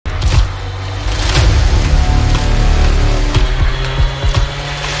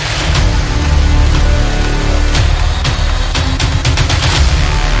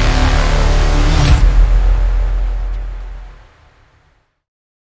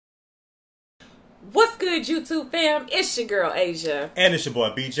What's good, YouTube fam? It's your girl Asia. And it's your boy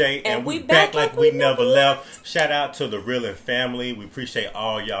BJ. And we back like we never left. Shout out to the Reelin family. We appreciate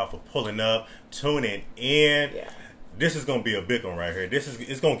all y'all for pulling up, tuning in. Yeah. This is gonna be a big one right here.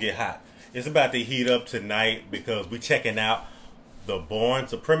 It's gonna get hot. It's about to heat up tonight because we checking out the Bourne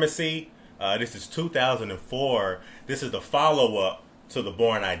Supremacy. This is 2004. This is the follow-up to the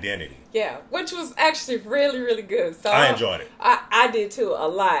Bourne Identity. Yeah, which was actually really, really good. So I enjoyed it. I did too, a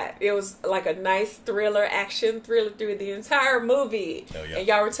lot. It was like a nice thriller, action thriller through the entire movie. Hell yeah. And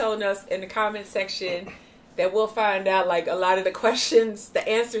y'all were telling us in the comment section that we'll find out like a lot of the questions, the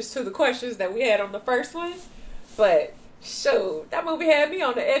answers to the questions that we had on the first one. But shoot, that movie had me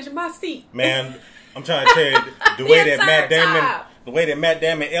on the edge of my seat. Man, I'm trying to tell you, the way that Matt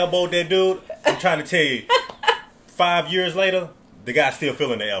Damon elbowed that dude, I'm trying to tell you, 5 years later, the guy's still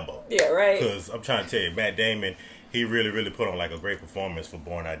feeling the elbow. Yeah, right. Because I'm trying to tell you, Matt Damon, he really put on like a great performance for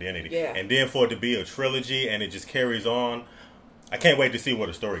Bourne Identity. Yeah. And then for it to be a trilogy and it just carries on, I can't wait to see where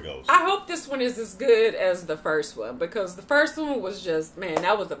the story goes. I hope this one is as good as the first one, because the first one was just, man,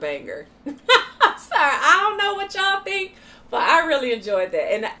 that was a banger. Sorry, I don't know what y'all think, but I really enjoyed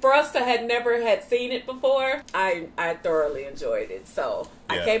that. And for us to had never seen it before, I thoroughly enjoyed it. So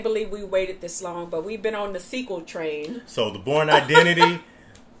yeah. I can't believe we waited this long, but we've been on the sequel train. So the Bourne Identity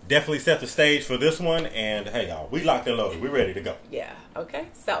definitely set the stage for this one. And hey, y'all, we locked and loaded. We ready to go. Yeah, okay.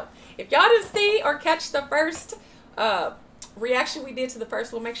 So if y'all didn't see or catch the first reaction we did to the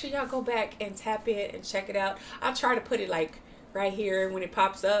first one, make sure y'all go back and tap in and check it out. I'll try to put it like right here when it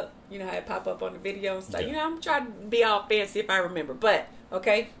pops up. You know how it pop up on the video and stuff. Yeah. You know, I'm trying to be all fancy if I remember. But,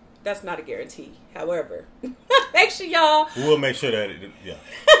 okay, that's not a guarantee. However, make sure y'all... We'll make sure that, yeah.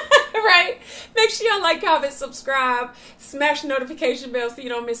 Right? Make sure y'all like, comment, subscribe, smash the notification bell so you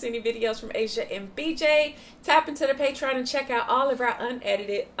don't miss any videos from Asia and BJ. Tap into the Patreon and check out all of our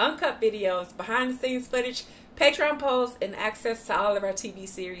unedited, uncut videos, behind-the-scenes footage, Patreon posts, and access to all of our TV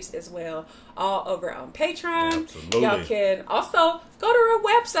series as well, all over on Patreon. Absolutely. Y'all can also go to our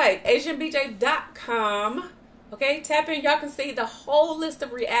website, asianbj.com. Okay, tap in. Y'all can see the whole list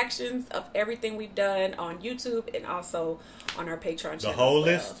of reactions of everything we've done on YouTube and also on our Patreon channel. The whole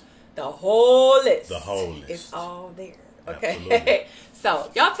list? The whole list. The whole list. It's all there. Okay.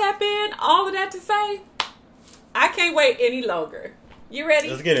 So, y'all tap in. All of that to say, I can't wait any longer. You ready?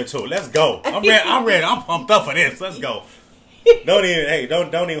 Let's get into it. Let's go. I'm ready. I'm ready. I'm pumped up for this. Let's go. Don't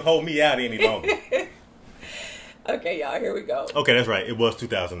even hold me out any longer. Okay, y'all. Here we go. Okay, that's right. It was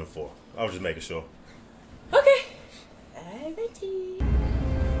 2004. I was just making sure. Okay. I'm ready.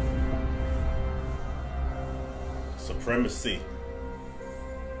 Supremacy.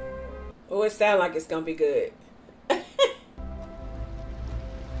 Oh, it sounds like it's gonna be good. I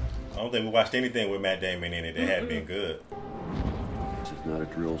don't think we watched anything with Matt Damon in it that had been good. This is not a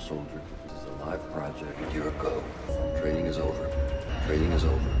drill, soldier. This is a live project. You're a go. Training is over. Training is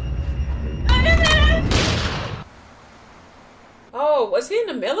over. Oh, was he in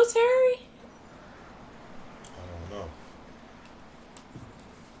the military? I don't know.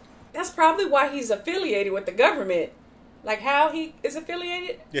 That's probably why he's affiliated with the government. Like how he is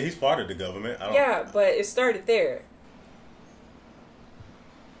affiliated? Yeah, he's part of the government. Yeah, but it started there.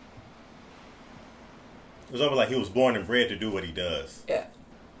 It was almost like he was born and bred to do what he does. Yeah.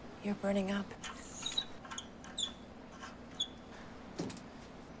 You're burning up.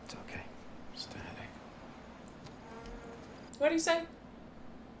 It's okay. Just a headache. What do you say?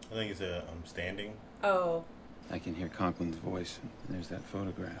 I think he said, I'm standing. Oh. I can hear Conklin's voice. There's that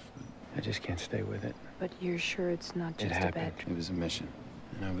photograph. But I just can't stay with it. But you're sure it's not just it happened. a bad... It was a mission.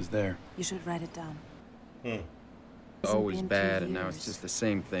 And I was there. You should write it down. Always bad, and now it's just the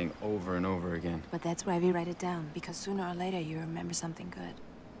same thing over and over again. But that's why we write it down, because sooner or later you remember something good.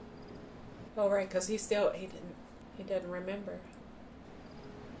 Oh, right, because he doesn't remember.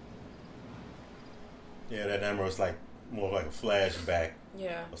 Yeah, that number was like more like a flashback.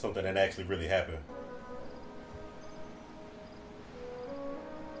 Yeah. Or something that actually really happened.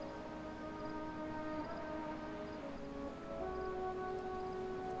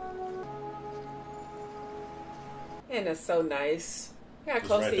 And that's so nice. Look how Just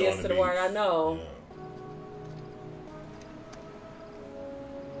close right he there is on to the the water. I beach. know. Yeah.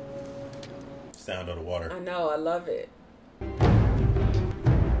 Sound of the water. I know. I love it.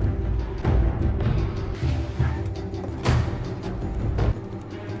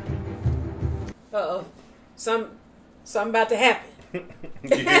 Uh-oh. Something about to happen.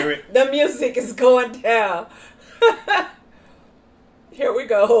 You hear it? The music is going down. Here we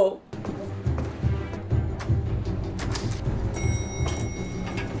go.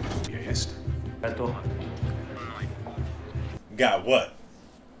 Got what?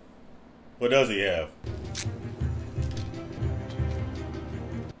 What does he have?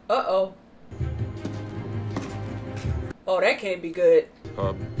 Uh-oh. Oh, that can't be good.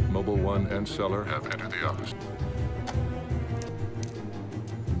 Pub, Mobile One, and Cellar have entered the office.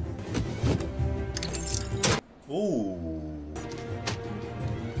 Ooh.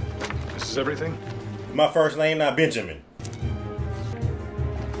 This is everything? My first name, not Benjamin.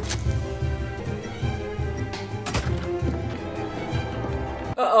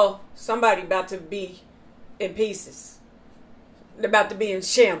 Uh-oh. Somebody about to be in pieces. They're about to be in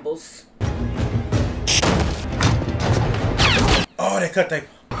shambles. Oh, they cut they...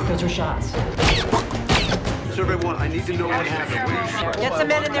 Those are shots. Survey 1, I need to know what happened. Get some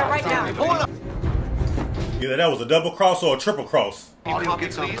men in there right now. Hold up. Either that was a double cross or a triple cross. I'll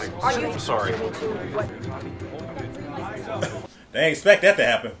get something. I'm sorry. They ain't expect that to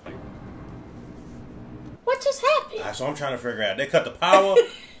happen. What just happened? That's what I'm trying to figure out. They cut the power,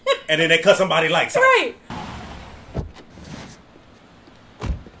 and then they cut somebody lights off. Right.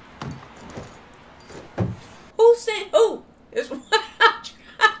 Who sent who? It's what I'm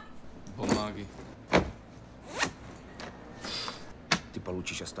trying. Бумаги. Ты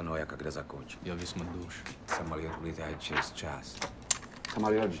получишь остальное, когда закончишь. Я весьма душ. Самолет улетает через час.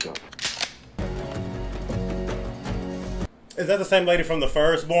 Самолет ждет. Is that the same lady from the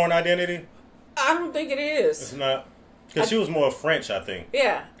first Bourne Identity? I don't think it is. It's not. Because she was more French, I think.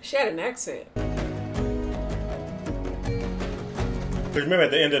 Yeah, she had an accent. Because remember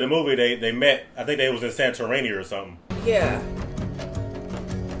at the end of the movie, they met, I think they was in Santorini or something. Yeah.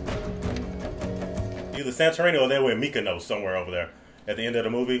 Either Santorini or they were in Mykonos, somewhere over there. At the end of the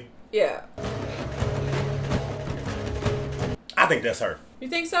movie. Yeah. I think that's her. You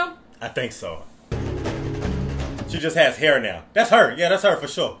think so? I think so. She just has hair now. That's her. Yeah, that's her for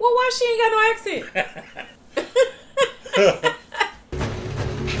sure. Well, why she ain't got no accent?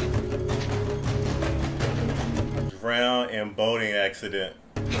 Drown in boating accident.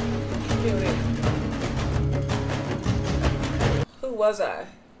 Who was I?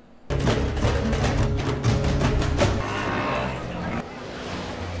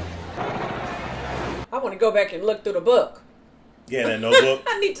 I want to go back and look through the book. Yeah, that notebook.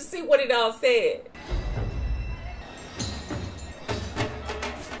 I need to see what it all said.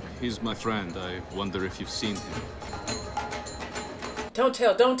 He's my friend. I wonder if you've seen him. Don't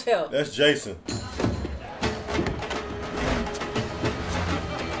tell, don't tell. That's Jason.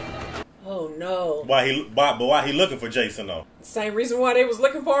 Oh no. Why he looking for Jason though? Same reason why they was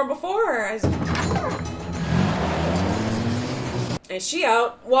looking for him before. And she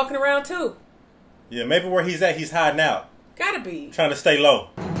out walking around too. Yeah, maybe where he's at, he's hiding out. Gotta be. Trying to stay low.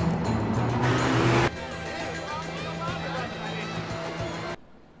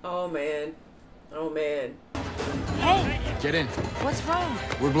 Oh man. Oh man. Hey, Get in. what's wrong?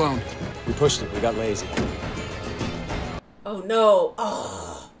 We're blown. We pushed it. We got lazy. Oh no.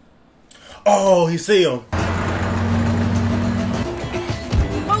 Oh. Oh, he see him.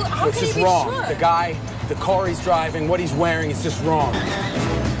 Well, how It's can just you be wrong. sure? The guy, the car he's driving, what he's wearing is just wrong.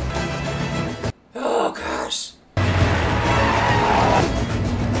 Oh gosh.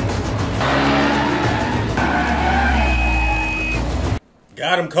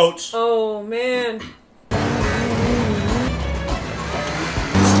 Got him, coach. Oh man.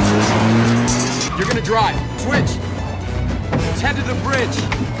 You're gonna drive. Switch. Let's head to the bridge.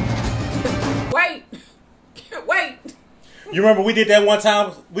 Wait. Wait. You remember we did that one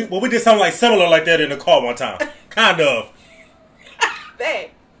time? We did something like similar like that in the car one time. Kind of. Dang.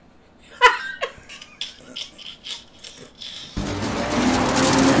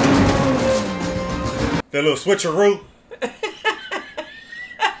 That little switcheroo.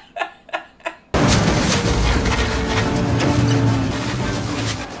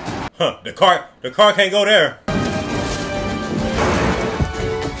 Huh, the car can't go there.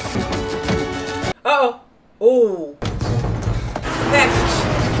 Uh-oh. Ooh.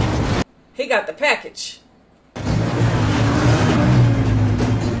 Package. He got the package. But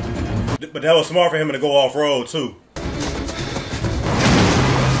that was smart for him to go off-road, too.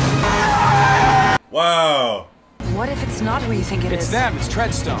 Wow. What if it's not who you think it is? It's them. It's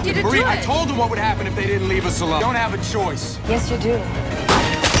Treadstone. You did Marie, do I it. told them what would happen if they didn't leave us alone. Don't have a choice. Yes, you do.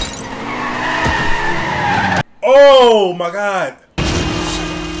 Oh, my God.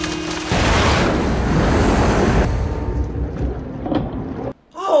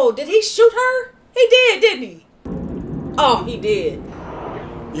 Oh, did he shoot her? He did, didn't he? Oh, he did.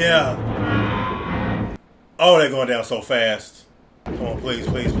 Yeah. Oh, they're going down so fast. Come on, please,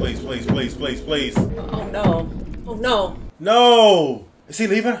 please, please, please, please, please, please. Oh no. Oh no. No. Is he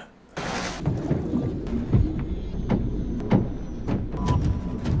leaving?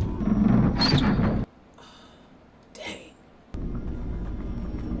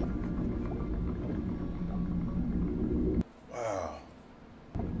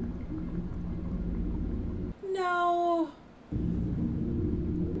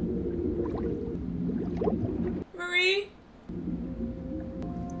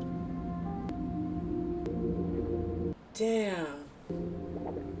 Damn.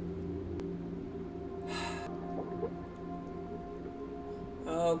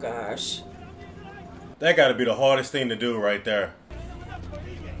 Oh gosh. That got to be the hardest thing to do right there.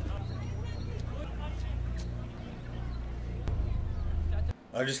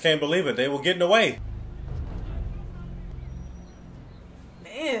 I just can't believe it. They were getting away.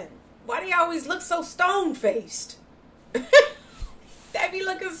 Man, why do you always look so stone-faced? That be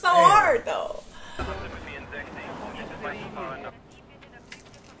looking so hard, though.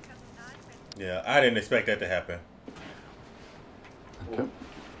 Yeah, I didn't expect that to happen. Okay.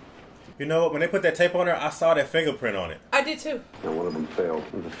 You know what? When they put that tape on there, I saw that fingerprint on it. I did too. Now, one of them failed.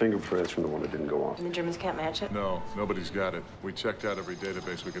 The fingerprints from the one that didn't go off. And the Germans can't match it? No, nobody's got it. We checked out every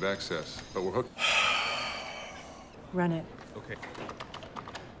database we could access, but we're hooked. Run it. Okay.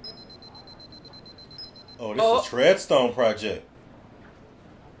 Oh, this is Treadstone Project.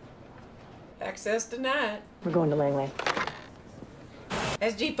 Access denied. We're going to Langley.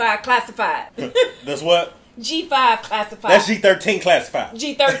 That's G5 classified. That's what? G5 classified. That's G13 classified.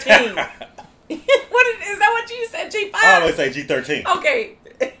 G13. Is that what you said? G5? I always say G13. Okay.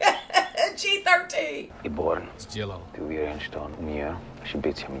 G13. И Bourne. Сделал. Ты уверен, что он умер?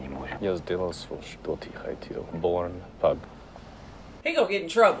 Ошибиться мы не можем. Я сделал все, что ты хотел. Bourne, pub. He gonna get in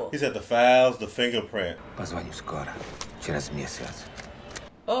trouble. He said the files, the fingerprint. Позвоню скоро. Через месяц.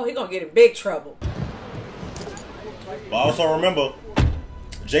 Oh, he gonna get in big trouble. But also remember,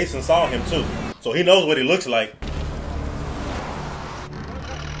 Jason saw him too. So he knows what he looks like.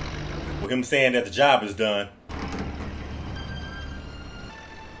 With him saying that the job is done.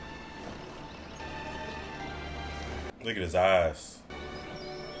 Look at his eyes.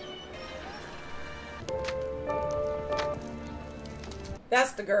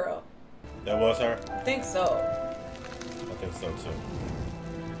 That's the girl. That was her? I think so. I think so too.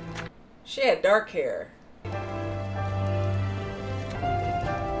 She had dark hair.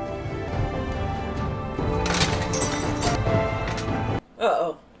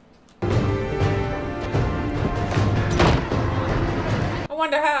 Uh-oh. I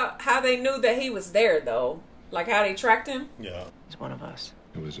wonder how they knew that he was there, though. Like, how they tracked him? Yeah. He's one of us.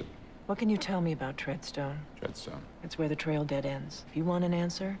 Who is it? What can you tell me about Treadstone? Treadstone. It's where the trail dead ends. If you want an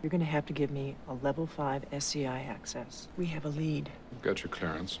answer, you're going to have to give me a level 5 SCI access. We have a lead. You've got your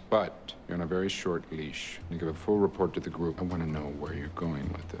clearance, but you're on a very short leash. You give a full report to the group. I want to know where you're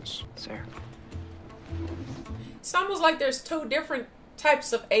going with this. Sir. It's almost like there's two different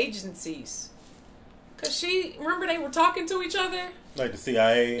types of agencies. Because remember they were talking to each other? Like the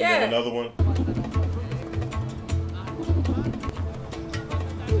CIA and then another one.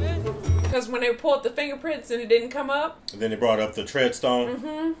 Because when they pulled the fingerprints and it didn't come up. And then they brought up the Treadstone.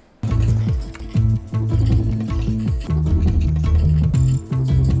 Mm-hmm.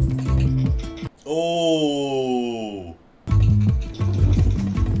 Oh.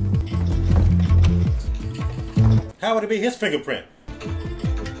 How would it be his fingerprint? I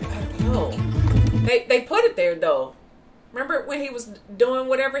don't know. They put it there though. Remember when he was doing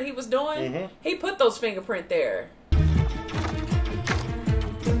whatever he was doing? Mm-hmm. He put those fingerprint there.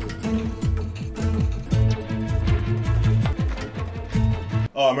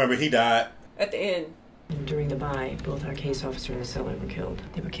 Oh, I remember he died. At the end. During the buy, both our case officer and the seller were killed.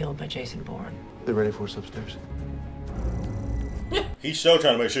 They were killed by Jason Bourne. They're ready for us upstairs. He's sure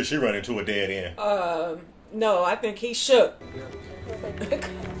trying to make sure she run into a dead end. No, I think he shook.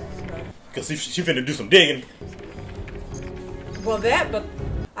 Because she finna do some digging. Well, but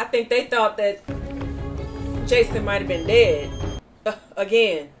I think they thought that Jason might have been dead.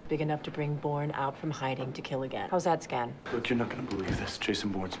 Again. Big enough to bring Bourne out from hiding to kill again. How's that scan? Look, you're not going to believe this. Jason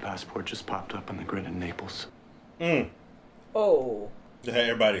Bourne's passport just popped up on the grid in Naples. Oh. Hey,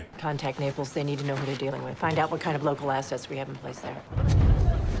 everybody. Contact Naples. They need to know who they're dealing with. Find out what kind of local assets we have in place there.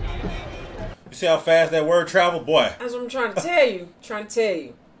 You see how fast that word traveled? Boy. That's what I'm trying to tell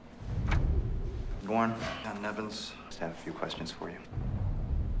you. Bourne, John Nevins. Just have a few questions for you.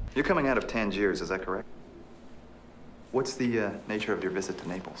 You're coming out of Tangiers, is that correct? What's the nature of your visit to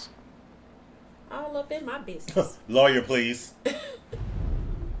Naples? All up in my business. Lawyer, please.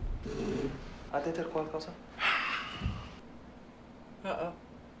 Uh-oh.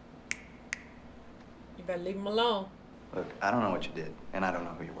 You better leave him alone. Look, I don't know what you did, and I don't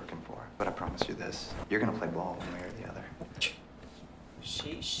know who you're working for, but I promise you this. You're gonna play ball one way or the other.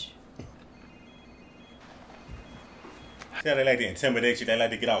 Sheesh. Yeah, they like to intimidate you. They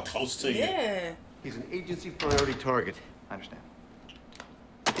like to get out close to you. Yeah. He's an agency priority target. I understand.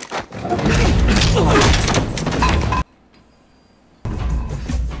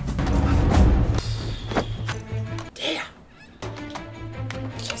 Damn.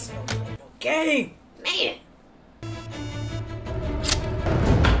 Just no game. Man.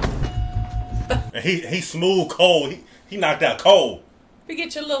 He smooth cold. He knocked out cold.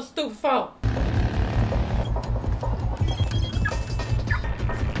 Forget your little stupid phone.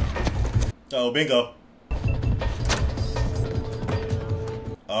 Oh, bingo.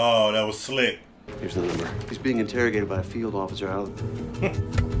 Oh, that was slick. Here's the number. He's being interrogated by a field officer out.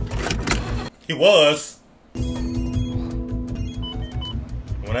 He was. When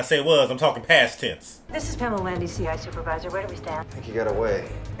I say was, I'm talking past tense. This is Pamela Landy, CI supervisor. Where do we stand? I think he got away.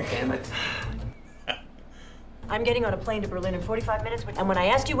 Damn it. I'm getting on a plane to Berlin in 45 minutes, and when I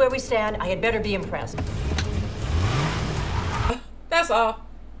ask you where we stand, I had better be impressed. That's all.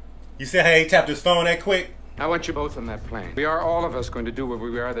 You see how he tapped his phone that quick? I want you both on that plane. We are all of us going to do what we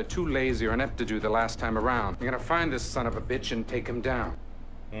were either too lazy or inept to do the last time around. We're going to find this son of a bitch and take him down.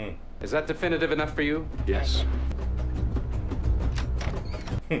 Is that definitive enough for you? Yes.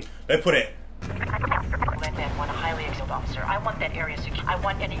 They put it. I want a highly exiled officer. I want that area secured. I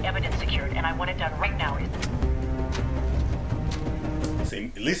want any evidence secured, and I want it done right now. See,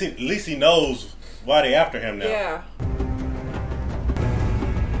 at least he knows why they after him now. Yeah.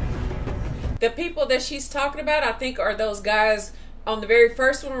 The people that she's talking about, I think, are those guys on the very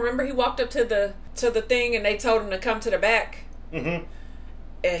first one. Remember, he walked up to the thing, and they told him to come to the back. Mm-hmm.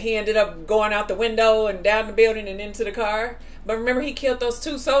 And he ended up going out the window and down the building and into the car. But remember, he killed those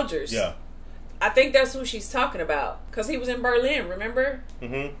 2 soldiers. Yeah. I think that's who she's talking about. Because he was in Berlin, remember?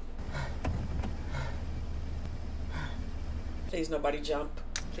 Mm-hmm. Please, nobody jump.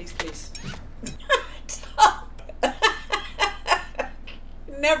 Please, please.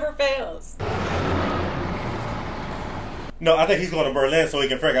 Never fails. No, I think he's going to Berlin so he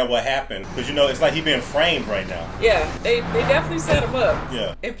can figure out what happened. Because, you know, it's like he's being framed right now. Yeah, they definitely set him up.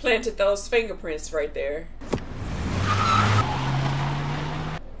 Yeah. And planted those fingerprints right there.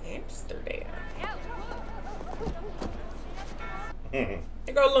 Amsterdam. There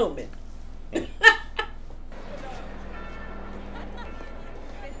go Lumen.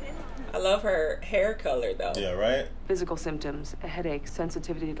 I love her hair color, though. Yeah, right? Physical symptoms, a headache,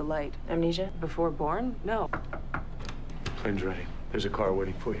 sensitivity to light. Amnesia? Before Bourne? No. Plane's ready. There's a car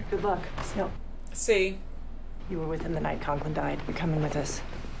waiting for you. Good luck. No. See? You were with him the night Conklin died. You're coming with us.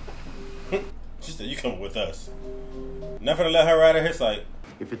 She said, you coming with us. Nothing to let her ride at his side.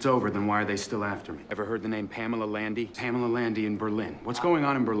 If it's over, then why are they still after me? Ever heard the name Pamela Landy? Pamela Landy in Berlin. What's going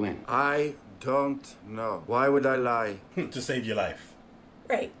on in Berlin? I don't know. Why would I lie? To save your life.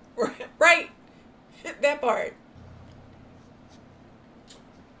 Right. Right. That part.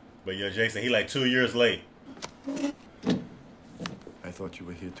 But yeah, Jason, he like 2 years late. I thought you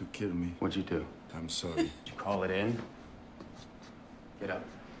were here to kill me. What'd you do? I'm sorry. Did you call it in? Get up.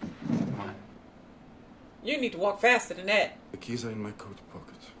 Come on. You need to walk faster than that. The keys are in my coat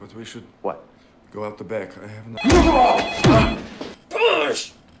pocket, but we should... What? Go out the back. I have enough...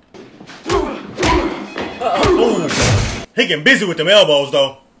 Push! Uh-oh. He getting busy with them elbows,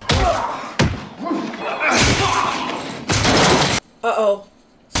 though. Uh-oh.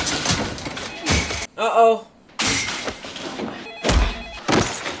 Uh-oh.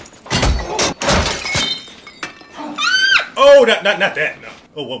 Oh, not that. No.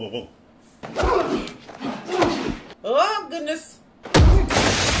 Oh, whoa. Oh, goodness.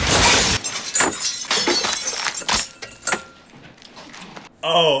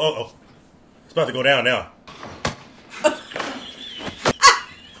 Oh. It's about to go down now.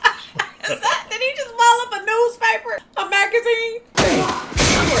 Did he just ball up a newspaper? A magazine?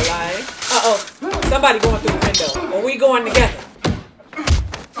 We're lying. Uh-oh. Somebody going through the window. Or we going together.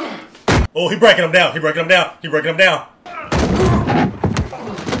 Oh, he breaking him down.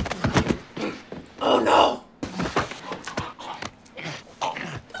 Oh, no.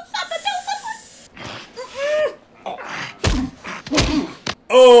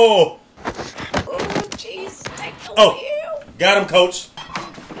 Oh. Oh, jeez. Take the wheel. Got him, coach.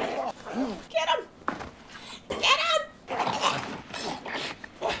 Get him. Get him.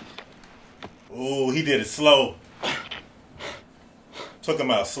 Oh, he did it slow. Took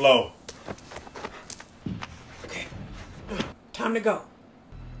him out slow. Okay. Time to go.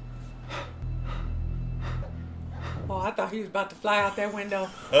 Oh, I thought he was about to fly out that window.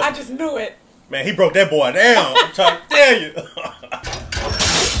 I just knew it. Man, he broke that boy down. I'm trying to tell you.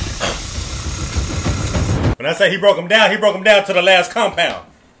 When I say he broke him down to the last compound.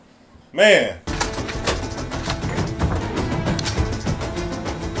 Man.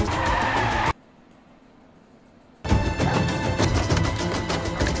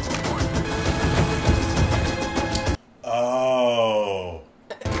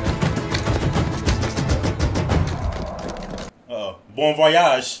 Bon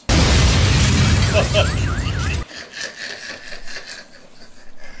voyage.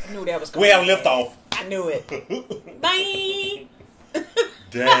 knew that was coming. We have lift off. I knew it. Bye.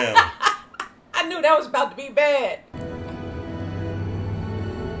 Damn. I knew that was about to be bad.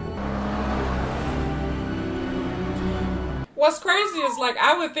 What's crazy is, like,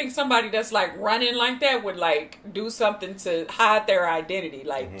 I would think somebody that's like running like that would like do something to hide their identity,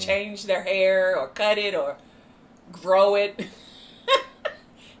 like change their hair or cut it or grow it.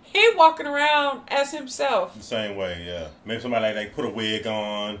 He walking around as himself. The same way, yeah. Maybe somebody like put a wig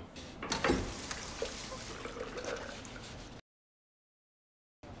on.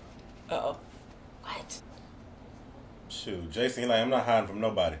 Uh-oh. What? Shoot, Jason, he like, I'm not hiding from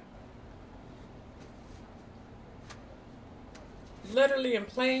nobody. Literally in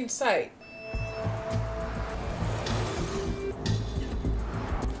plain sight.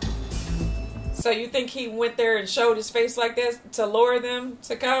 So you think he went there and showed his face like this to lure them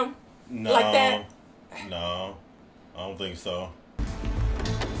to come? No. Like that? No. I don't think so.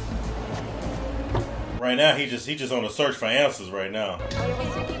 Right now, he just on a search for answers right now.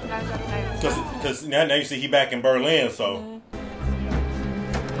 Because now you see he back in Berlin, so.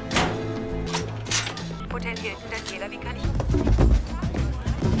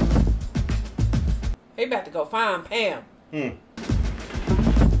 He about to go find Pam.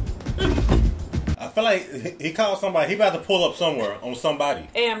 I feel like he called somebody. He about to pull up somewhere on somebody.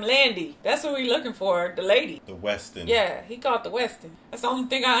 Landy. That's what we looking for. The lady. The Weston. Yeah, he called the Weston. That's the only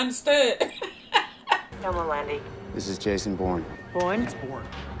thing I understood. Hello, Landy. This is Jason Bourne. Bourne? It's Bourne.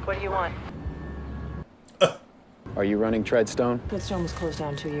 What do you want? Are you running Treadstone? Treadstone was closed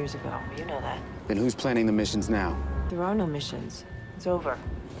down 2 years ago. You know that. Then who's planning the missions now? There are no missions. It's over.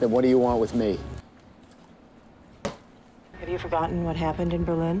 Then what do you want with me? Have you forgotten what happened in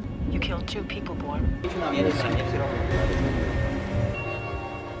Berlin? You killed 2 people, Bourne.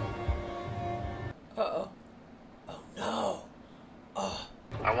 Uh-oh. Oh, no. Oh.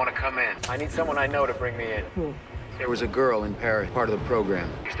 I want to come in. I need someone I know to bring me in. Who? There was a girl in Paris, part of the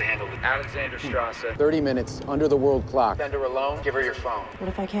program. Used to handle the Alexanderstrasse. 30 minutes, under the world clock. Send her alone, give her your phone. What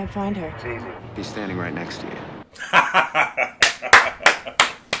if I can't find her? It's easy. He's standing right next to you.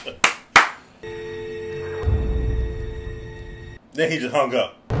 Then he just hung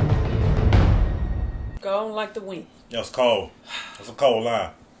up. Gone like the wind. That was cold. That's a cold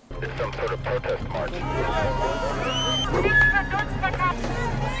line. It's some sort of protest march.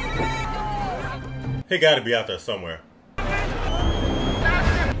 He got to be out there somewhere. Go,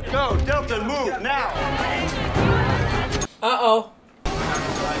 Delta, move now! Uh-oh.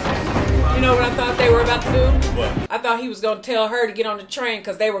 You know what I thought they were about to do? What? I thought he was going to tell her to get on the train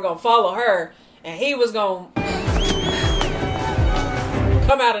because they were going to follow her. And he was going to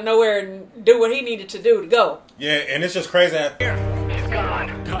come out of nowhere and do what he needed to do to go. Yeah, and it's just crazy. He's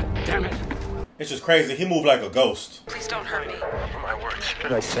gone. God damn it. It's just crazy. He moved like a ghost. Please don't hurt me. My words. What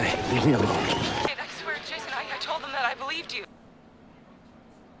did I say? Leave me alone. I swear, Jason, I told them that I believed you.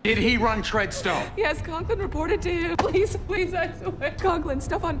 Did he run Treadstone? Yes, Conklin reported to him. Please, please, I swear. Conklin,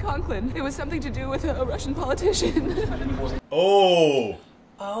 stuff on Conklin. It was something to do with a Russian politician. Oh.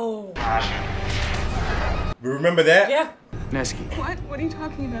 Oh. Remember that? Yeah. Nesky. What? What are you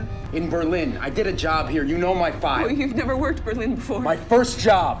talking about? In Berlin. I did a job here. You know my file. Oh, you've never worked Berlin before. My first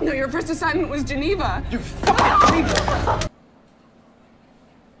job. No, your first assignment was Geneva. You fucking...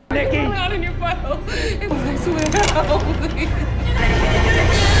 Nikki! Not in your file. I swear. Oh, please.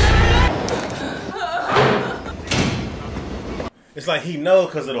 It's like he knows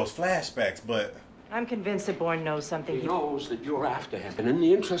because of those flashbacks, but... I'm convinced that Bourne knows something. He knows that you're after him. And in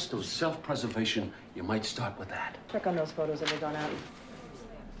the interest of self-preservation, you might start with that. Check on those photos that were gone out.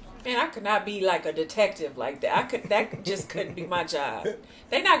 Man, I could not be like a detective like that. That just couldn't be my job.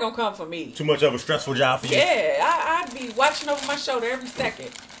 They not gonna come for me. Too much of a stressful job for you? Yeah, I'd be watching over my shoulder every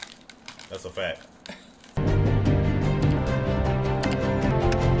second. That's a fact.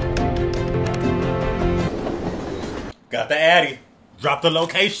 Got the Addy. Drop the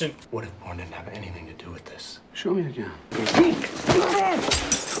location. What if Bourne didn't have anything to do with this? Show me again.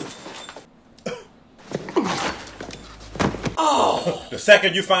 Oh! The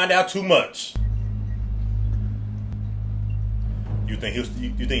second you find out too much. You think he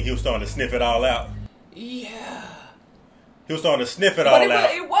was starting to sniff it all out? Yeah. He was starting to sniff it all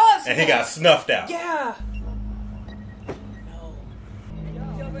out. It was. And he got snuffed out. Yeah.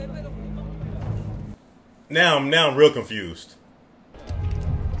 Now I'm real confused.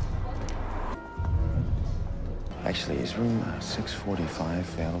 Actually, is room 645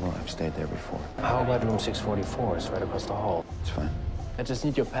 available? I've stayed there before. How about room 644? It's right across the hall. It's fine. I just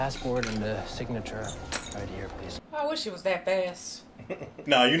need your passport and the signature right here, please. I wish it was that fast.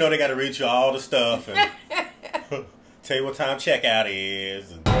 No, you know they got to read you all the stuff. And Tell you what time checkout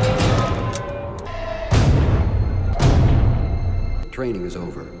is. Training is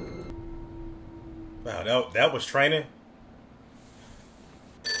over. Wow, that was training?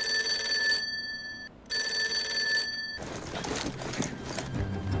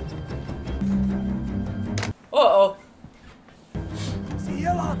 Uh-oh.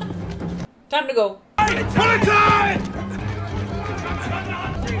 Time to go.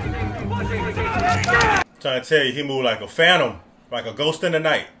 Trying to tell you, he moved like a phantom, like a ghost in the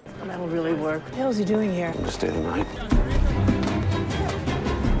night. That'll really work. What the hell is he doing here? Stay the night.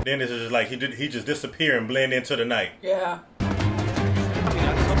 Then it's just like he just disappear and blend into the night. Yeah. Oh,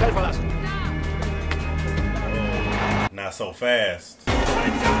 not so fast.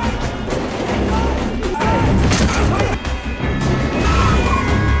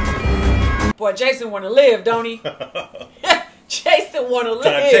 Boy, Jason want to live, don't he? Jason want to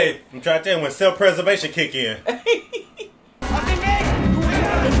live. I'm trying to tell you when self-preservation kick in. Oh, is he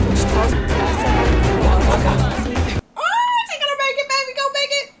gonna make it, baby? Go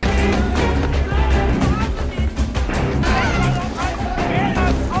make it.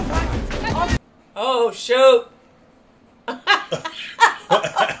 Oh, shoot. I'm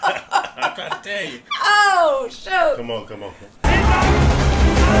trying to tell you. Oh, shoot. Come on, come on.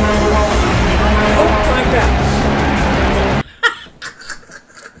 Oh, my God.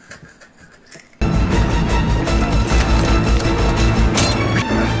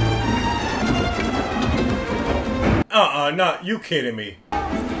 No, you kidding me. Yeah.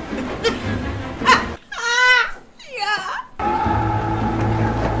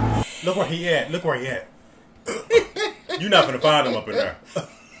 Look where he at. Look where he at. You're not gonna find him up in there.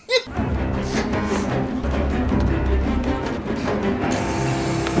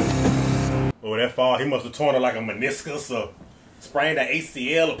 Oh, that fall, he must have torn it like a meniscus or sprained an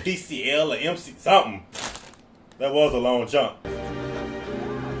ACL or PCL or MC, something. That was a long jump.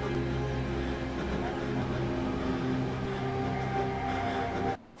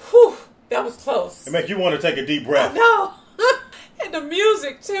 Whew, that was close. It make you want to take a deep breath. No. And the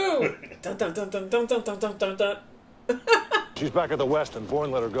music, too. Dun, dun, dun, dun, dun, dun, dun, dun, dun, dun. She's back at the West and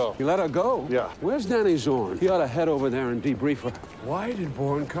Bourne let her go. You let her go? Yeah. Where's Danny Zorn? He ought to head over there and debrief her. Why did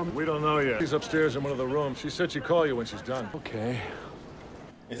Bourne come? We don't know yet. She's upstairs in one of the rooms. She said she'd call you when she's done. Okay.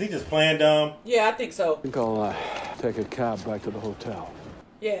 Is he just playing dumb? Yeah, I think so. I think I'll take a cab back to the hotel.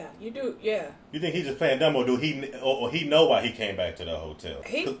 Yeah, you do, yeah. You think he's just playing dumb, or he know why he came back to the hotel?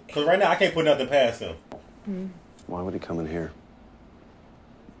 Because right now I can't put nothing past him. Why would he come in here?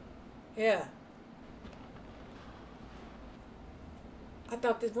 Yeah. I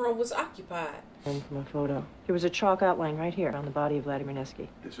thought this room was occupied. And from a photo. There was a chalk outline right here on the body of Vladimir Nevsky.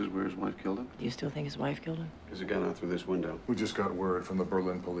 This is where his wife killed him? Do you still think his wife killed him? There's a gun out through this window. We just got word from the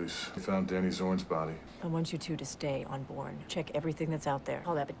Berlin police. They found Danny Zorn's body. I want you two to stay on Bourne. Check everything that's out there.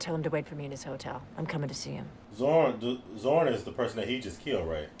 All that, but tell him to wait for me in his hotel. I'm coming to see him. Zorn is the person that he just killed,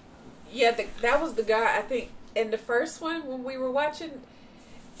 right? Yeah, that was the guy, I think, in the first one when we were watching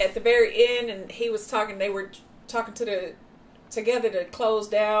at the very end, and he was talking, they were talking together to close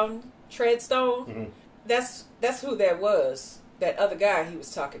down Treadstone. Mm-hmm. That's who that was. That other guy he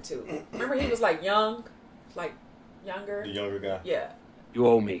was talking to. Remember, he was like young, like younger. The younger guy. Yeah. You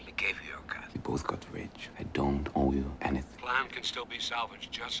owe me. I gave you your gun. We both got rich. I don't owe you anything. Plan can still be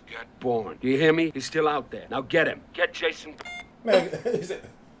salvaged. Just get Bourne. Do you hear me? He's still out there. Now get him. Get Jason. Man,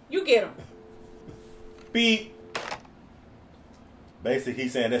 you get him. Beep. Basically,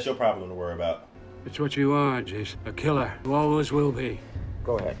 he's saying that's your problem to worry about. It's what you are, Jason. A killer. You always will be.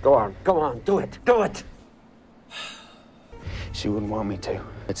 Go ahead. Go on. Come on. Do it. Do it. She wouldn't want me to.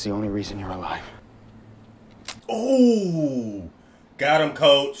 That's the only reason you're alive. Ooh. Got him,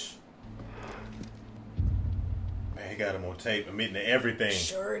 coach. Man, he got him on tape, admitting to everything.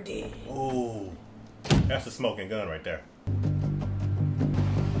 Sure did. Ooh. That's a smoking gun right there.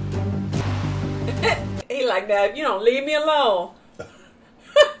 He like that. You don't leave me alone.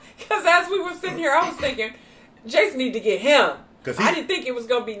 Because as we were sitting here, I was thinking, Jason need to get him. I didn't think it was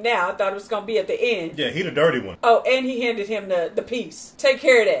going to be now. I thought it was going to be at the end. Yeah, he the dirty one. Oh, and he handed him the piece. Take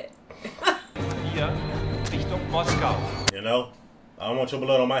care of that. You know, I don't want your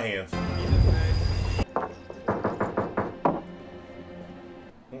blood on my hands.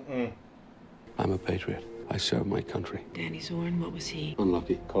 I'm a patriot. I serve my country. Danny Zorn, what was he?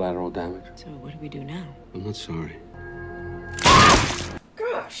 Unlucky. Collateral damage. So what do we do now? I'm not sorry.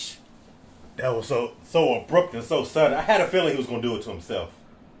 Gosh. That was so abrupt and so sudden. I had a feeling he was going to do it to himself.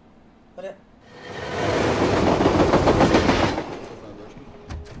 What?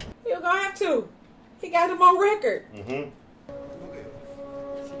 He was going to have to. He got him on record. Mm-hmm.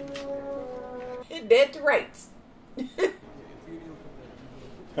 He dead to rights.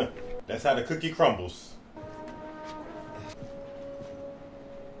 That's how the cookie crumbles.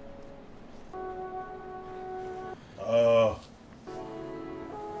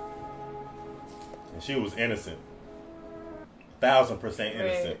 And she was innocent. 1000%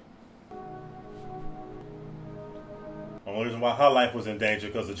 innocent. Only reason why her life was in danger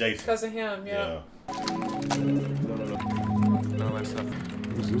because of Jason. Because of him, yeah. No, that's not.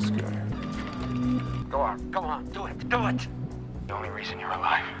 Who's this guy? Go on, come on, do it, do it. The only reason you're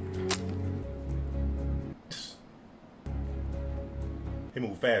alive. He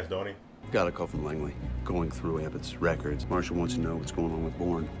moved fast, don't he? Got a call from Langley. Going through Abbott's records. Marshall wants to know what's going on with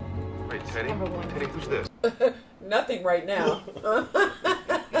Bourne. Wait, Teddy? Teddy, who's this? Nothing right now.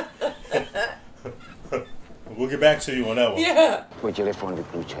 We'll get back to you on that one. Yeah. Твой телефон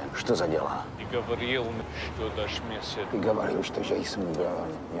выключен. Что за дела? Ты говорил, что дашь мне свет. Ты говорил, что Джейсон убил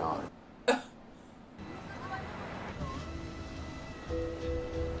Yall.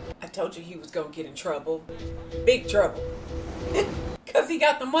 I told you he was gonna get in trouble. Big trouble. Cause he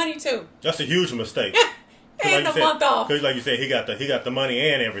got the money too. That's a huge mistake. And like a month off. Cause like you said, he got the money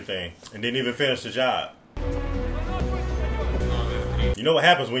and everything, and didn't even finish the job. You know what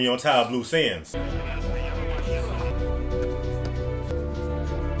happens when you're on top of loose ends.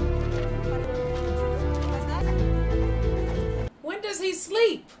 When does he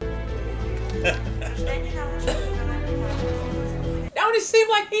sleep? Don't it seem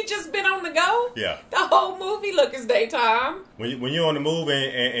like he just been on the go? Yeah. The whole movie look is daytime. When you're on the move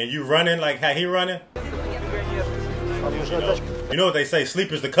and you running like how he running, you know what they say,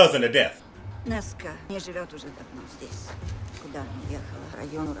 sleep is the cousin of death. Неска не живет уже давно здесь. Куда она уехала?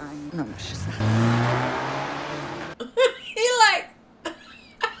 Район Урани, номер 16. He like,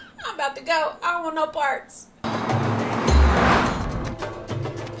 I'm about to go. I don't want no parts.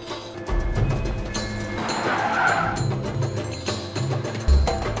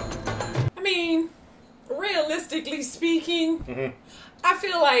 I mean, realistically speaking, I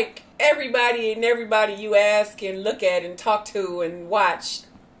feel like everybody you ask and look at and talk to and watch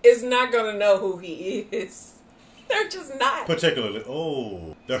is not gonna know who he is. They're just not. Particularly,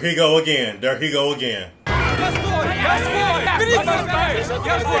 oh, there he go again. There he go again.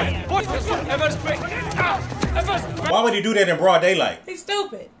 Why would he do that in broad daylight? He's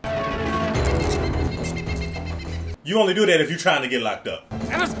stupid. You only do that if you're trying to get locked up.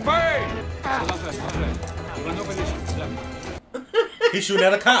 He's shooting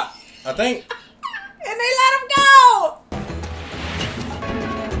at a cop, I think. And they let him go.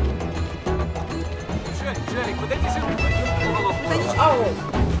 Oh,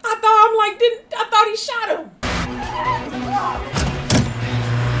 I thought he shot him.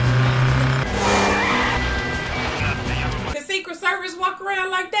 The Secret Service walk around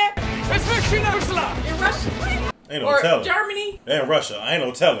like that? In Russia? Ain't no or telling. Germany? They're in Russia. I ain't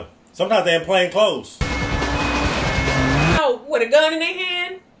no telling. Sometimes they're in plain clothes. No, with a gun in their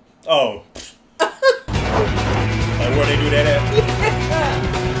hand? Oh. Like where they do that at?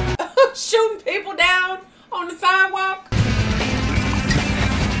 Shooting people down on the sidewalk?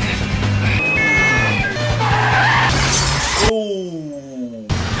 Ooh.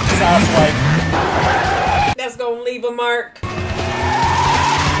 Side swipe. That's gonna leave a mark. And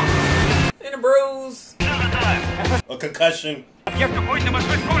a bruise. A concussion.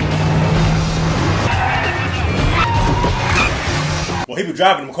 Well, he be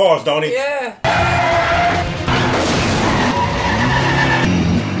driving them cars, don't he? Yeah.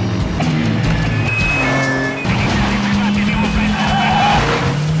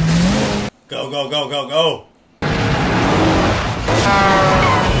 Go, go, go, go, go.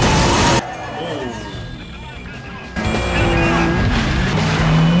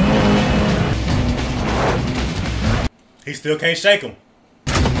 He still can't shake him.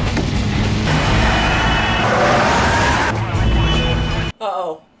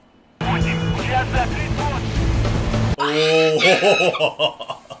 Uh-oh.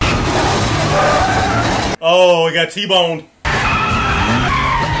 Oh. Oh, he got T-boned.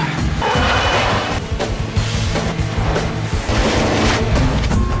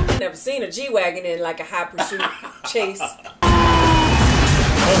 Never seen a G-Wagon in like a high pursuit chase.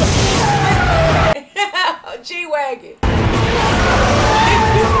 G-Wagon.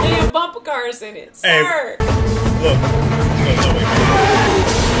 Damn bumper cars in it. Sir. Look.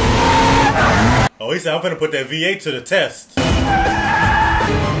 Oh, he said, I'm finna put that V8 to the test.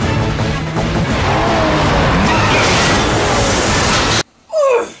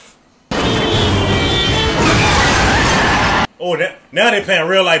 Oh, now they playing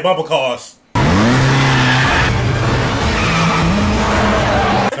real life bumper cars.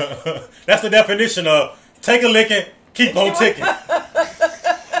 That's the definition of Take a licking, keep on ticking.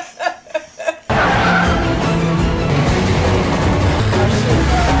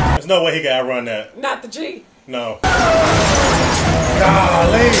 There's no way he gotta run that. Not the G. No.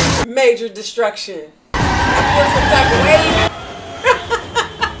 Golly. Major destruction. I feel some type of way.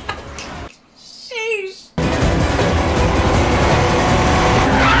 Sheesh.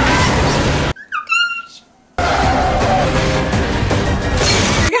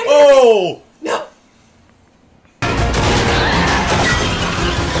 Oh! No.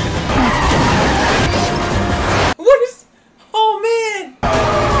 What is... Oh, man.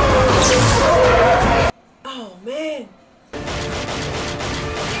 Oh, man.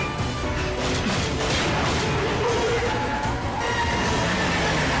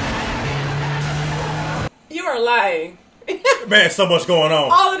 You are lying. Man, so much going on.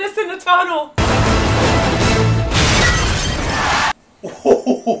 All of this in the tunnel.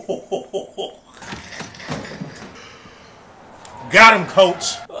 Got him,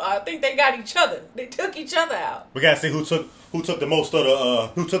 coach. Well, I think they got each other. They took each other out. We gotta see who took the most of the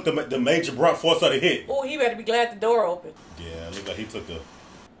who took the major brunt force of the hit. Oh, he better be glad the door opened. Yeah, it looked like he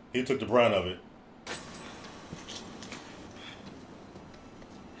took the brunt of it.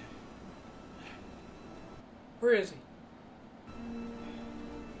 Where is he?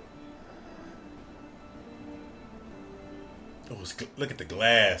 Oh, look at the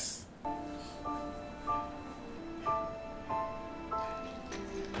glass.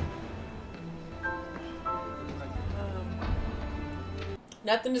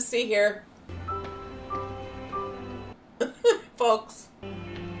 Nothing to see here. Folks. And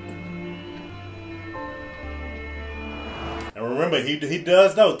remember, he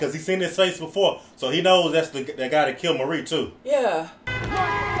does know because he's seen his face before, so he knows that's the guy that killed Marie too. Yeah.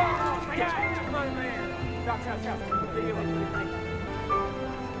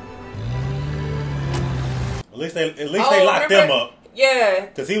 At least they locked them up. Yeah.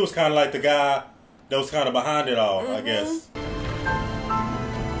 Because he was kind of like the guy that was kind of behind it all, I guess.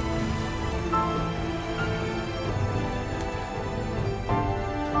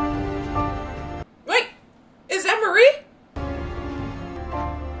 Wait, is that Marie?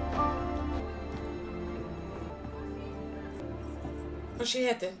 Oh, she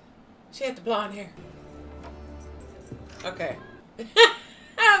had the blonde hair. Okay.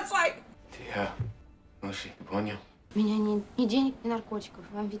 I was like. Тихо. Слушай, понял? У меня нет ни денег, ни наркотиков.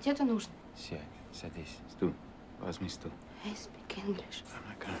 Вам ведь это нужно? Сядь, садись. Стул. Возьми стул. I speak English. I'm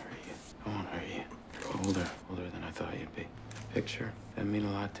not gonna hurt you. I won't hurt you. You're older than I thought you'd be. Picture, that mean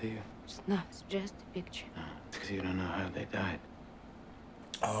a lot to you? It's not, it's just a picture. No, it's because you don't know how they died.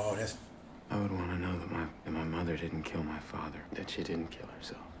 Oh, that's... I would want to know that my mother didn't kill my father, that she didn't kill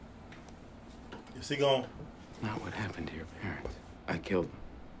herself. Is he gone? It's not what happened to your parents. I killed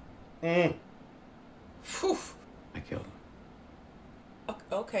them. Phew. I killed them.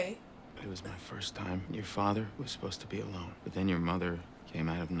 Okay. It was my first time. Your father was supposed to be alone, but then your mother came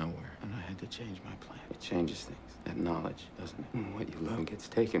out of nowhere, and I had to change my plan. It changes things. That knowledge, doesn't it? When what you love gets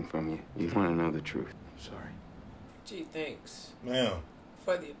taken from you, you want to know the truth. I'm sorry. Gee, thanks. Man.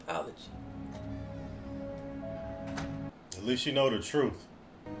 For the apology. At least you know the truth.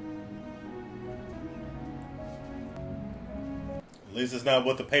 At least it's not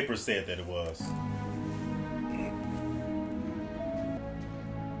what the paper said that it was.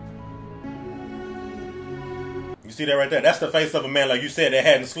 You see that right there? That's the face of a man, like you said, that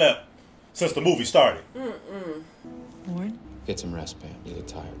hadn't slept since the movie started. Bourne? Get some rest, Pam. You look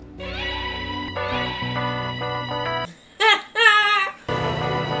tired.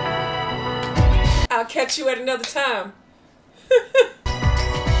 I'll catch you at another time.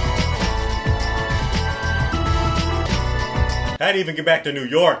 How'd he even get back to New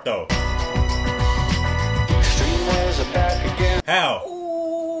York, though? How?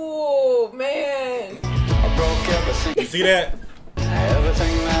 Ooh, man. You see that?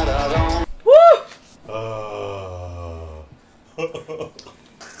 Woo!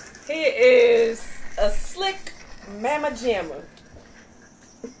 He is a slick mama jammer.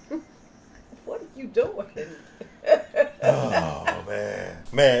 What are you doing? Oh man,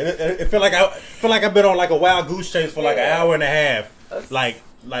 it feel like I've been on like a wild goose chase for like an hour and a half, like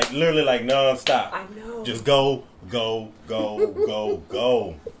literally like non-stop. I know. Just go.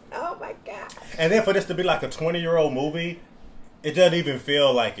 Oh my god! And then for this to be like a 20-year-old movie, it doesn't even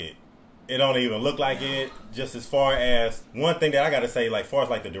feel like it. It don't even look like it. Just as far as one thing that I gotta say, like far as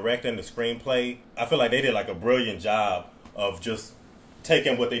like the director and the screenplay, I feel like they did like a brilliant job of just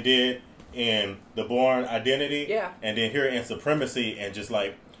taking what they did in the Bourne Identity, and then here in Supremacy, and just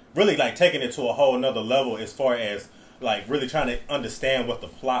like really like taking it to a whole nother level as far as like really trying to understand what the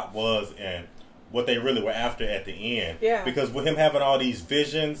plot was and what they really were after at the end. Yeah. Because with him having all these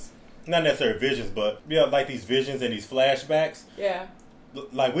visions, not necessarily visions, but like these visions and these flashbacks. Yeah.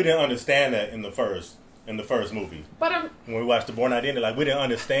 Like we didn't understand that in the first movie. But when we watched the Bourne Identity, like we didn't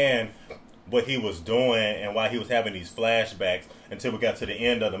understand what he was doing and why he was having these flashbacks until we got to the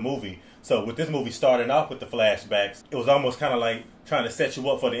end of the movie. So with this movie starting off with the flashbacks, it was almost kind of like trying to set you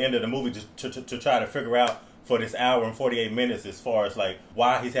up for the end of the movie to try to figure out for this hour and 48 minutes as far as like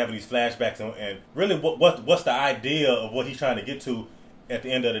why he's having these flashbacks and really what's the idea of what he's trying to get to at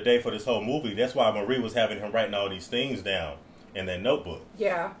the end of the day for this whole movie. That's why Marie was having him writing all these things down in that notebook.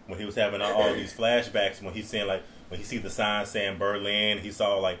 Yeah. When he was having all these flashbacks, when he's saying like, when he see the sign saying Berlin, he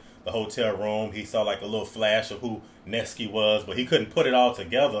saw like the hotel room, he saw like a little flash of who Nevsky was, but he couldn't put it all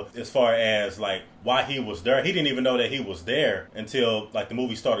together as far as like why he was there. He didn't even know that he was there until like the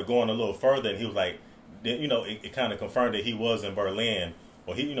movie started going a little further, and he was like, you know, it kind of confirmed that he was in Berlin,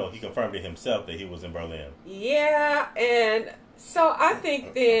 or he confirmed it himself that he was in Berlin. Yeah, and so I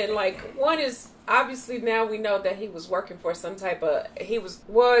think then like one is obviously now we know that he was working for some type of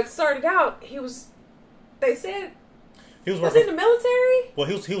it started out they said he was in the military. Well,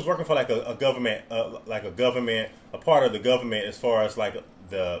 he was working for like a government, a part of the government as far as like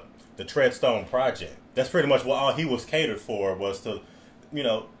the Treadstone project. That's pretty much what all he was catered for was to, you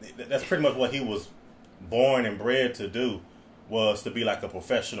know, that's pretty much what he was born and bred to do, was to be like a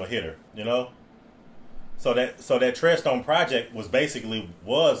professional hitter, you know. So that Treadstone project was that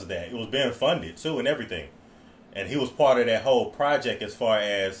it was being funded too and everything, and he was part of that whole project as far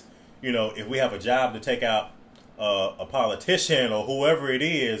as, you know, if we have a job to take out a politician or whoever it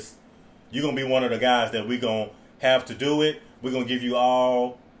is, you're gonna be one of the guys that we're gonna have to do it. We're gonna give you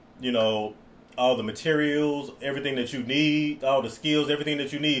all, you know, all the materials, everything that you need, all the skills, everything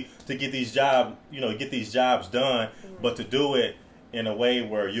that you need to get these jobs, get these jobs done, but to do it in a way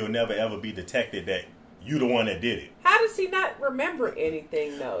where you'll never ever be detected that you the one that did it. How does he not remember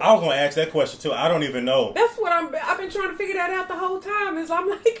anything though? I was gonna ask that question too. I don't even know. That's what I've been trying to figure that out the whole time. Is I'm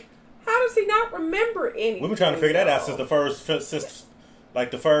like, how does he not remember anything? We've been trying to figure that out since the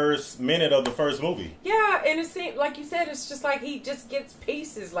first minute of the first movie. Yeah, and it seems like you said, it's just like he just gets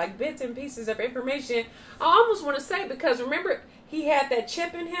pieces, like bits and pieces of information. I almost want to say, because remember he had that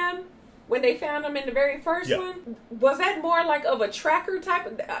chip in him when they found him in the very first one. Was that more like of a tracker type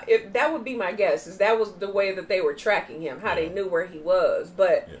of? That would be my guess. Is that was the way that they were tracking him, how they knew where he was.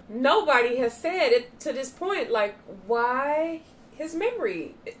 But nobody has said it to this point, like why his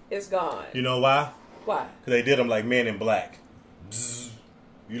memory is gone. You know why? Why? Because they did him like Men in Black.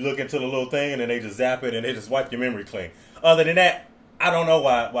 You look into the little thing and then they just zap it and they just wipe your memory clean. Other than that, I don't know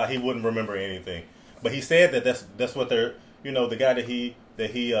why he wouldn't remember anything. But he said that that's what they're, you know, the guy that he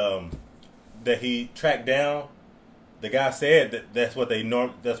tracked down. The guy said that that's what they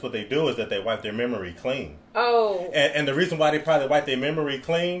do is that they wipe their memory clean. Oh. And the reason why they probably wipe their memory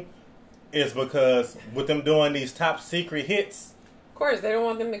clean is because with them doing these top secret hits. Of course, they don't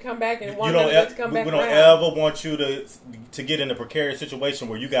want them to come back and want them to come back. We don't ever want you to get in a precarious situation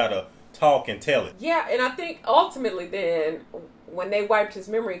where you gotta talk and tell it. Yeah, and I think ultimately then, when they wiped his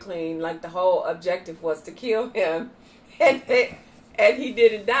memory clean, like the whole objective was to kill him, and he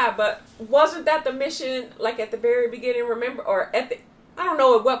didn't die. But wasn't that the mission? Like at the very beginning, remember, or I don't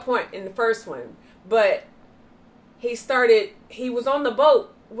know at what point in the first one, but he was on the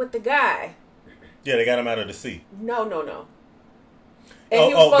boat with the guy. Yeah, they got him out of the sea. No.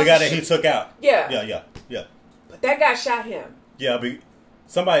 And the guy that he took out. Yeah. But that guy shot him. Yeah,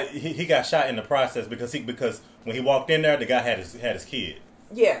 but he got shot in the process because when he walked in there, the guy had his kid.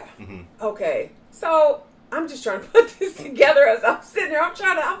 Yeah. Mm-hmm. Okay. So I'm just trying to put this together as I'm sitting there. I'm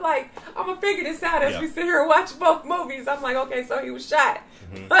gonna figure this out as we sit here and watch both movies. I'm like, okay, so he was shot,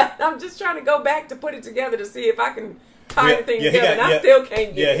 but I'm just trying to go back to put it together to see if I can tie the thing together. I still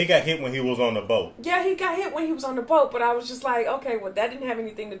can't get it. Yeah, he got hit when he was on the boat. Yeah, he got hit when he was on the boat, but I was just like, okay, well, that didn't have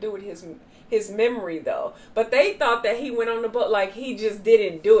anything to do with his memory, though. But they thought that he went on the boat, like he just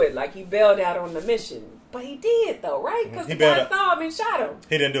didn't do it, like he bailed out on the mission. But he did, though, right? Because the guy saw him and shot him.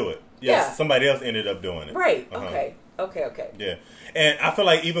 He didn't do it. Yes, somebody else ended up doing it. Right, okay. Yeah, and I feel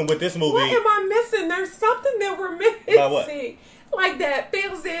like even with this movie... What am I missing? There's something that we're missing. About what? Like that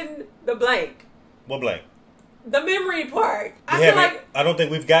fills in the blank. What blank? The memory part. I don't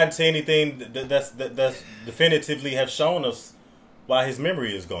think we've gotten to anything that's definitively have shown us why his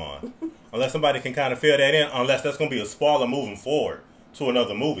memory is gone. Unless somebody can kind of fill that in. Unless that's going to be a spoiler moving forward to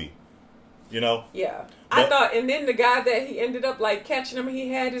another movie. You know? Yeah. I thought, and then the guy that he ended up like catching him, he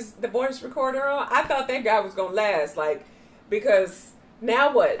had the voice recorder on. I thought that guy was going to last, like, because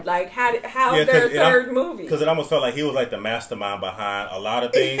now what? Like, how's their third movie? Because it almost felt like he was like the mastermind behind a lot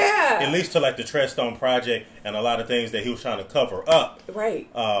of things. Yeah. At least to like the Treadstone Project and a lot of things that he was trying to cover up. Right.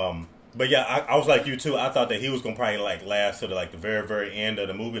 But yeah, I was like you too. I thought that he was gonna probably like last to the like the very, very end of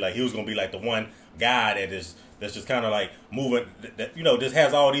the movie. Like he was gonna be like the one guy that's just kind of like moving, that, you know, just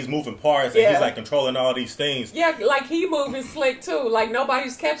has all these moving parts and he's like controlling all these things. Yeah, like he moving slick too. Like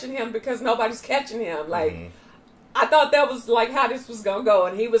nobody's catching him because nobody's catching him. Like I thought that was like how this was gonna go,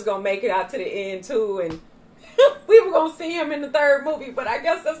 and he was gonna make it out to the end too, and we were gonna see him in the third movie. But I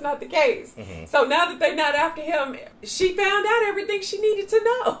guess that's not the case. So now that they're not after him, she found out everything she needed to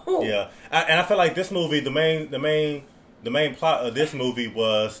know. Yeah, and I feel like this movie, the main plot of this movie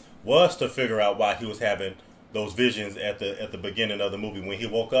was to figure out why he was having those visions at the beginning of the movie when he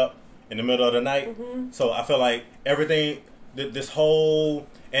woke up in the middle of the night. So I feel like everything, this whole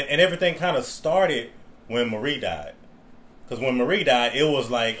and everything kind of started when Marie died. Because when Marie died, it was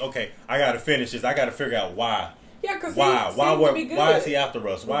like, okay, I got to finish this. I got to figure out why. Yeah, because why is he after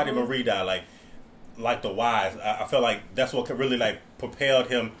us? Why did Marie die? Like the whys. I feel like that's what could really like propelled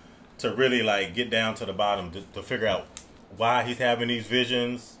him to really like get down to the bottom to figure out why he's having these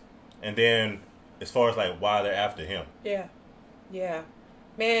visions, and then as far as like why they're after him. Yeah, yeah,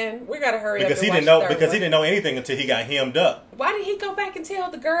 man, we gotta hurry up. Because he didn't know anything until he got hemmed up. Why did he go back and tell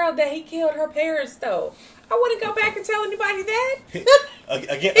the girl that he killed her parents though? I wouldn't go back and tell anybody that.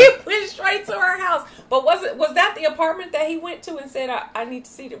 Again, he went straight to her house. But was that the apartment that he went to and said, I need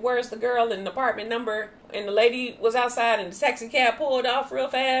to see where's the girl and the apartment number, and the lady was outside and the taxi cab pulled off real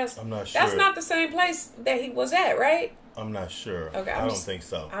fast? I'm not sure. That's not the same place that he was at, right? I'm not sure. Okay, I don't think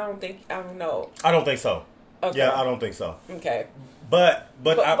so. I don't know. I don't think so. Okay. Yeah, I don't think so. Okay. But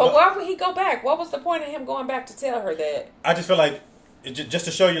why would he go back? What was the point of him going back to tell her that? I just feel like just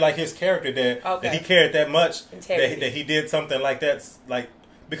to show you like his character that he cared that much that he did something like that, like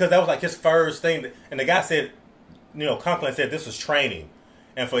because that was like his first thing. And the guy said, you know, Conklin said this was training,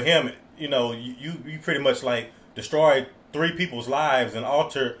 and for him, you know, you pretty much like destroyed 3 people's lives and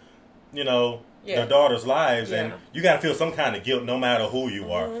alter, you know, their daughter's lives, and you got to feel some kind of guilt no matter who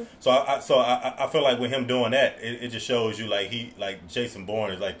you are. So I feel like with him doing that, it just shows you like Jason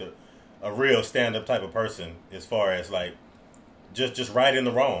Bourne is like a real stand up type of person as far as like just righting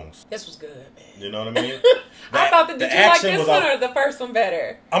the wrongs. This was good, man. You know what I mean? I thought did you like this one or the first one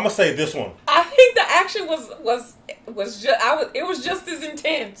better? I'm gonna say this one. I think the action was just as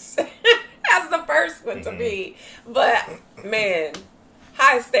intense as the first one to me, but man,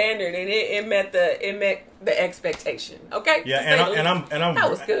 high standard, and it met the expectation. Okay. Yeah, and I'm that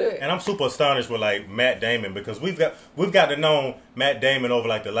was good. And I'm super astonished with like Matt Damon, because we've got to know Matt Damon over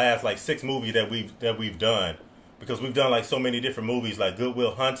like the last like 6 movies that we've done. Because we've done like so many different movies, like Good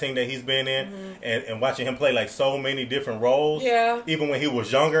Will Hunting that he's been in, and watching him play like so many different roles. Yeah. Even when he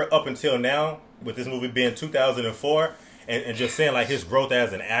was younger, up until now, with this movie being 2004, and just seeing like his growth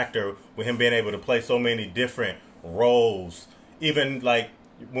as an actor, with him being able to play so many different roles. Even like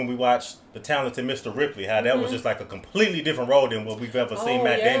when we watched The Talented Mr. Ripley, how that was just like a completely different role than what we've ever seen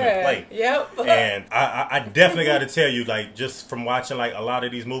Matt Damon play. Yep. And I definitely got to tell you, like just from watching like a lot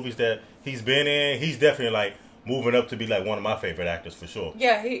of these movies that he's been in, he's definitely like moving up to be like one of my favorite actors for sure.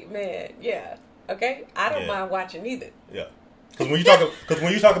 Yeah, yeah. Okay, I don't mind watching either. Yeah, because when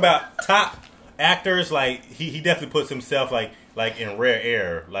you talk about top actors, like he definitely puts himself like in rare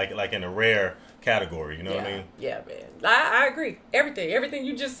air, like in a rare category. You know what I mean? Yeah, man. I agree. Everything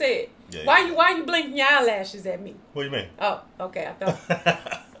you just said. Yeah, why you blinking your eyelashes at me? What do you mean? Oh, okay. I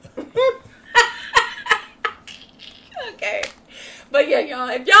thought. Okay. But yeah, y'all,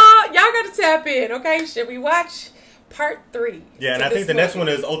 if y'all got to tap in, okay? Should we watch part 3? Yeah, and I think the next one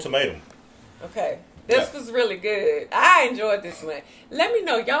is Ultimatum. Okay. This was really good. I enjoyed this one. Let me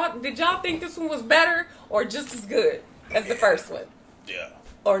know, did y'all think this one was better or just as good as the first one? Yeah.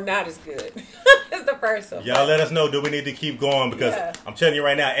 Or not as good as the first one? Y'all let us know, do we need to keep going? Because I'm telling you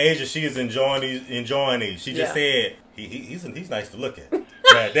right now, Asia, she is enjoying these. She just said, he's nice to look at.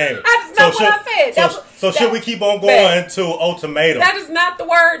 God damn it. That's not what I said. So should we keep on going to Ultimatum? That is not the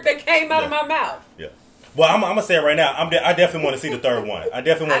word that came out of my mouth. Yeah. Well, I'm going to say it right now. I definitely want to see the third one. I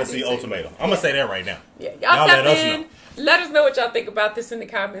definitely want to see Ultimatum. I'm going to say that right now. Yeah. Y'all tap in. Let us know what y'all think about this in the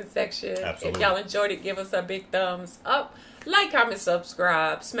comment section. Absolutely. If y'all enjoyed it, give us a big thumbs up. Like, comment,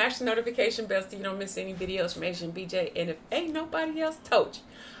 subscribe. Smash the notification bell so you don't miss any videos from Asian BJ. And if ain't nobody else told you,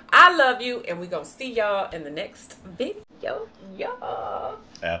 I love you, and we're going to see y'all in the next video. Y'all.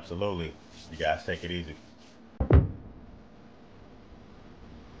 Absolutely. You guys take it easy.